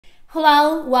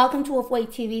Hello, welcome to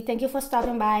Avoid TV. Thank you for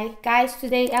stopping by. Guys,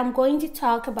 today I'm going to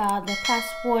talk about the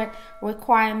passport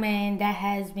requirement that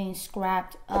has been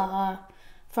scrapped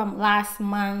from last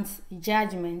month's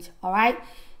judgment. All right.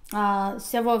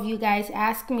 Several of you guys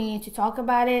asked me to talk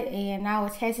about it, and I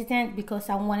was hesitant because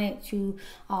I wanted to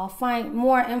find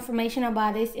more information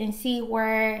about this and see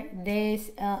where this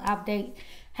update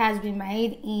has been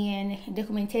made in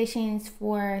documentations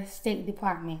for State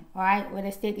Department. All right, where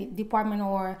the State Department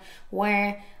or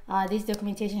where this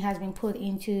documentation has been put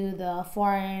into the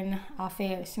Foreign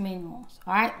Affairs manuals.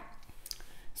 All right.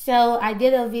 So I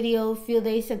did a video a few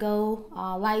days ago,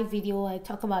 live video. I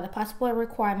talk about the passport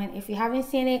requirement. If you haven't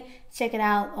seen it, check it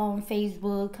out on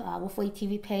Facebook, Avoid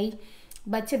TV page.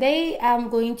 But today I'm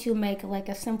going to make like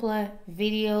a simpler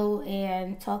video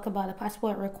and talk about the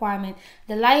passport requirement.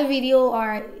 The live video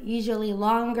are usually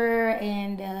longer,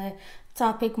 and the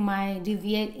topic might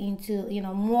deviate into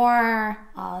more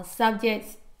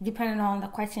subjects depending on the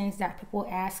questions that people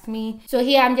ask me. So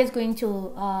here I'm just going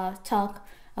to talk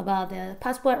about the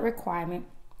passport requirement.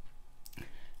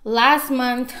 Last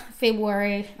month,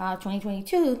 February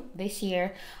 2022, this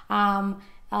year,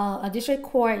 a district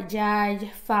court judge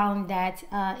found that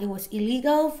it was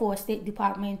illegal for State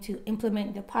Department to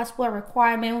implement the passport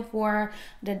requirement for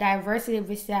the diversity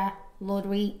visa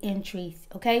lottery entries.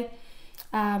 Okay,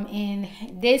 and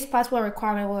this passport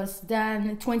requirement was done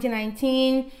in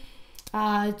 2019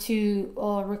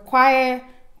 to require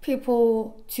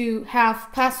people to have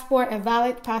a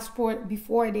valid passport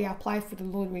before they apply for the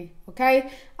lottery.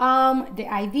 Okay, the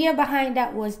idea behind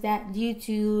that was that due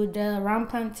to the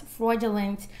rampant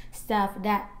fraudulent stuff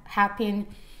that happened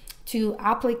to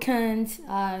applicants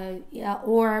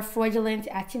or fraudulent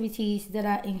activities that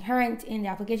are inherent in the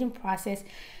application process,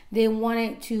 they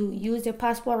wanted to use the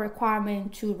passport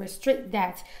requirement to restrict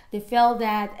that. They felt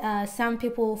that some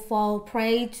people fall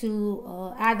prey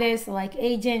to others, like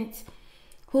agents,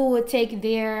 who would take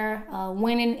their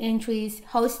winning entries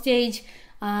hostage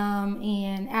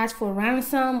and ask for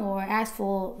ransom or ask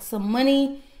for some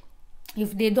money.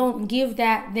 If they don't give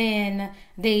that, then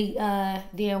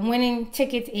their winning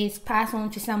ticket is passed on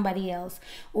to somebody else,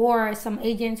 or some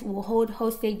agents will hold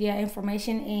hostage their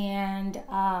information and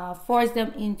force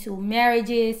them into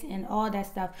marriages and all that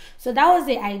stuff. So that was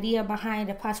the idea behind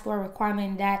the passport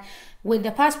requirement, that with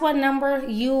the passport number,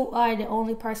 you are the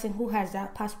only person who has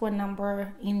that passport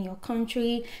number in your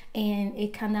country, and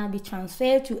it cannot be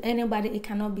transferred to anybody. It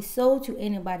cannot be sold to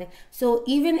anybody. So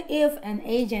even if an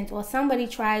agent or somebody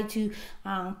tried to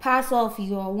pass off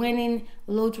your winning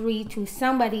lottery to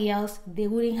somebody else, they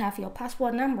wouldn't have your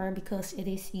passport number because it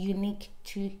is unique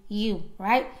to you,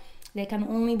 right? There can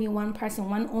only be one person,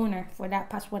 one owner for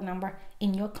that passport number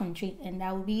in your country, and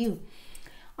that would be you.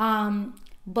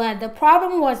 But the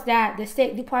problem was that the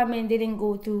State Department didn't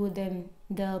go through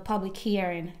the public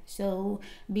hearing. So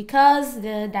because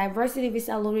the diversity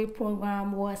visa lottery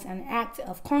program was an act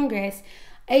of Congress,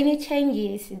 any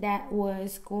changes that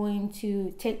was going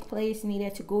to take place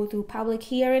needed to go through public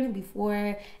hearing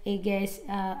before it gets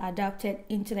adopted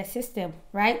into the system,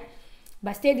 right?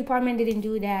 But State Department didn't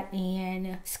do that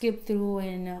and skipped through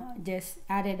and just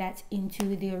added that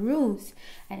into their rules.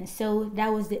 And so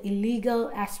that was the illegal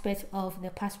aspect of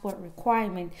the passport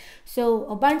requirement. So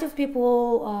a bunch of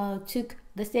people took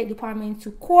the State Department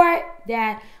to court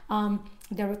that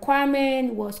the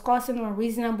requirement was causing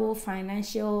unreasonable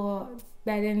financial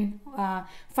burden,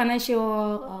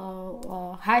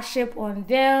 financial hardship on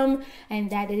them,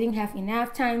 and that they didn't have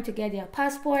enough time to get their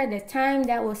passport. The time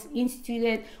that was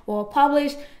instituted or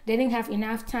published, they didn't have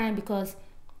enough time because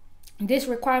this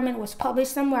requirement was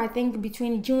published somewhere, I think,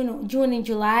 between June and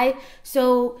July.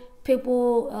 So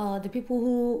people, the people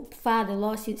who filed the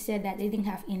lawsuit said that they didn't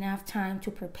have enough time to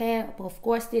prepare. But of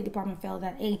course, State Department felt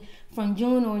that, hey, from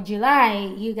June or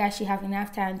July, you guys should have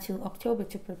enough time to October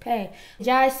to prepare. The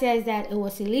judge says that it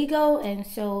was illegal, and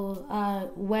so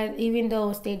even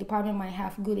though State Department might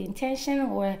have good intention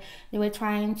or they were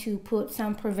trying to put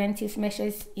some preventive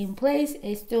measures in place,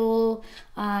 it still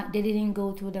they didn't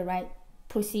go through the right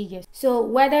procedures. So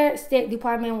whether State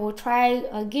Department will try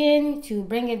again to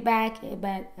bring it back,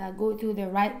 but go through the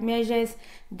right measures,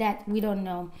 that we don't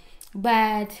know.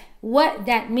 But what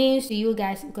that means to you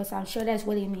guys, because I'm sure that's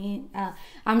what it means,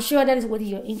 I'm sure that is what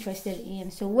you're interested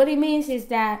in. So what it means is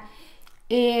that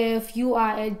if you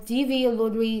are a DV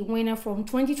lottery winner from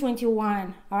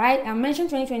 2021, all right, I mentioned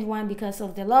 2021 because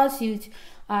of the lawsuit.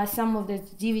 Some of the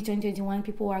DV 2021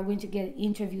 people are going to get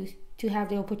interviews to have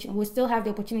the opportunity, will still have the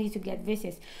opportunity to get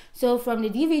visas. So from the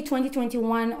DV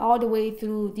 2021 all the way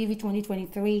through DV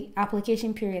 2023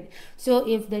 application period. So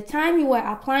if the time you were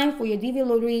applying for your DV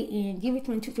lottery in DV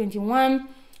 2021,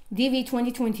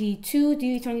 DV2022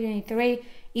 DV2023.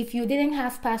 If you didn't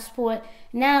have passport,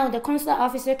 now the consular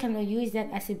officer can use that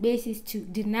as a basis to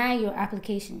deny your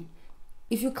application.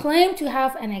 If you claim to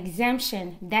have an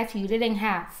exemption that you didn't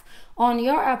have on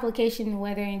your application,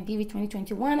 whether in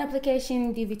DV2021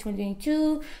 application,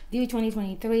 DV2022,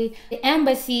 DV2023, the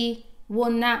embassy will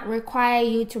not require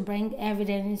you to bring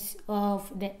evidence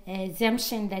of the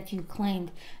exemption that you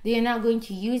claimed. They are not going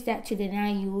to use that to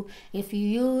deny you. If you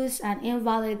use an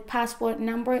invalid passport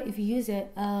number, if you use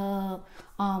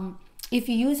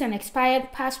an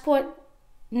expired passport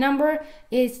number,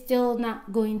 it's still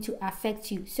not going to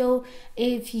affect you. So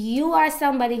if you are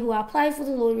somebody who applied for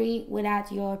the lottery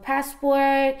without your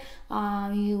passport,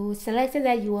 you selected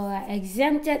that you are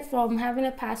exempted from having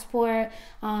a passport,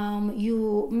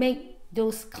 you make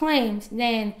those claims,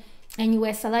 then and you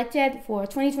were selected for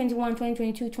 2021,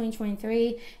 2022,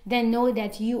 2023, then know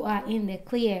that you are in the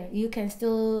clear. You can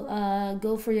still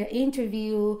go for your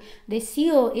interview. The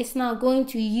CO is not going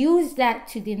to use that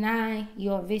to deny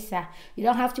your visa. You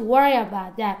don't have to worry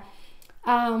about that.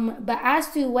 But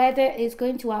as to whether it's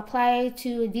going to apply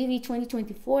to DV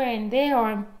 2024 and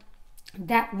thereon,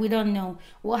 that we don't know.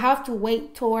 We'll have to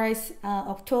wait towards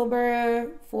October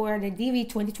for the DV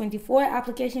 2024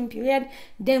 application period.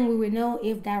 Then we will know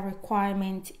if that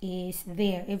requirement is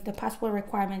there, if the passport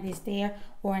requirement is there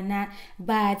or not.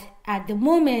 But at the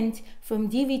moment, from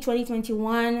DV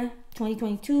 2021,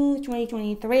 2022,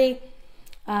 2023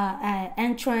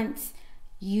 entrance,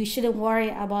 you shouldn't worry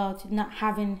about not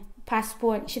having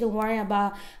passport. You shouldn't worry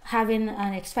about having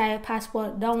an expired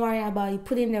passport. Don't worry about you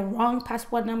putting the wrong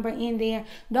passport number in there.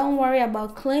 Don't worry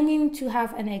about claiming to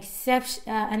have an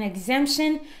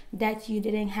exemption that you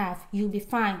didn't have. You'll be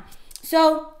fine.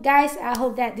 So guys, I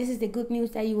hope that this is the good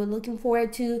news that you were looking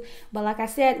forward to. But like I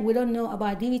said, we don't know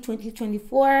about DV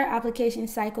 2024 application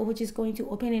cycle, which is going to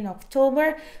open in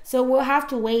October. So we'll have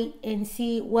to wait and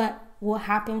see what will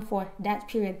happen for that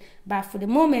period. But for the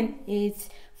moment, it's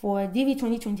for DV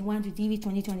 2021 to DV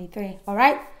 2023. All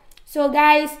right. So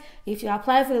guys, if you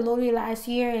applied for the lottery last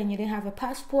year and you didn't have a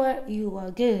passport, you are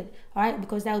good. All right,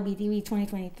 because that will be DV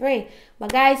 2023.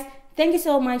 But guys, thank you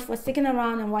so much for sticking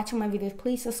around and watching my videos.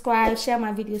 Please subscribe, share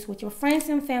my videos with your friends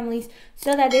and families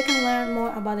so that they can learn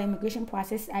more about the immigration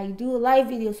process. I do live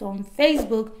videos on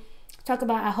Facebook, talk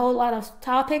about a whole lot of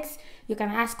topics. You can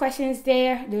ask questions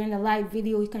there during the live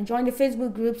video. You can join the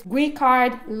Facebook groups: Green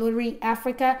Card Lottery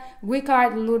Africa, Green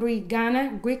Card Lottery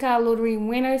Ghana, Green Card Lottery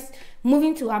Winners,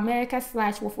 Moving to America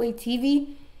 /Wofwe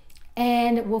TV,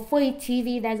 and Wofwe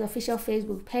TV. That's the official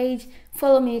Facebook page.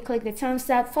 Follow me, click the thumbs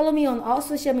up. Follow me on all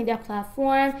social media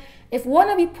platforms. If you want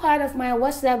to be part of my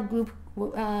WhatsApp group,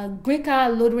 Green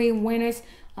Card Lottery Winners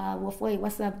Wofwe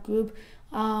WhatsApp group,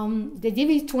 the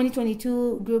DV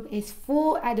 2022 group is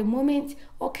full at the moment.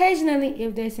 Occasionally,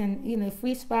 if there's an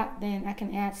free spot, then I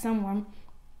can add someone.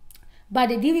 But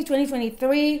the DV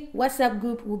 2023 WhatsApp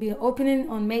group will be opening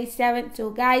on May 7th. So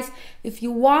guys, if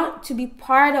you want to be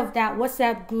part of that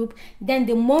WhatsApp group, then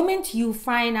the moment you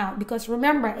find out, because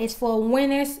remember, it's for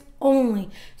winners only.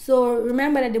 So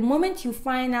remember that the moment you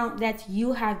find out that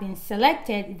you have been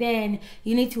selected, then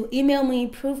you need to email me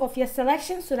proof of your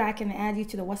selection so that I can add you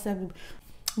to the WhatsApp group.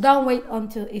 Don't wait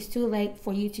until it's too late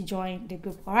for you to join the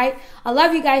group. All right, I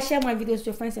love you guys. Share my videos with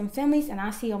your friends and families, and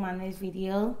I'll see you on my next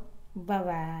video.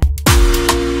 Bye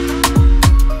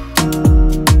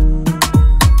bye.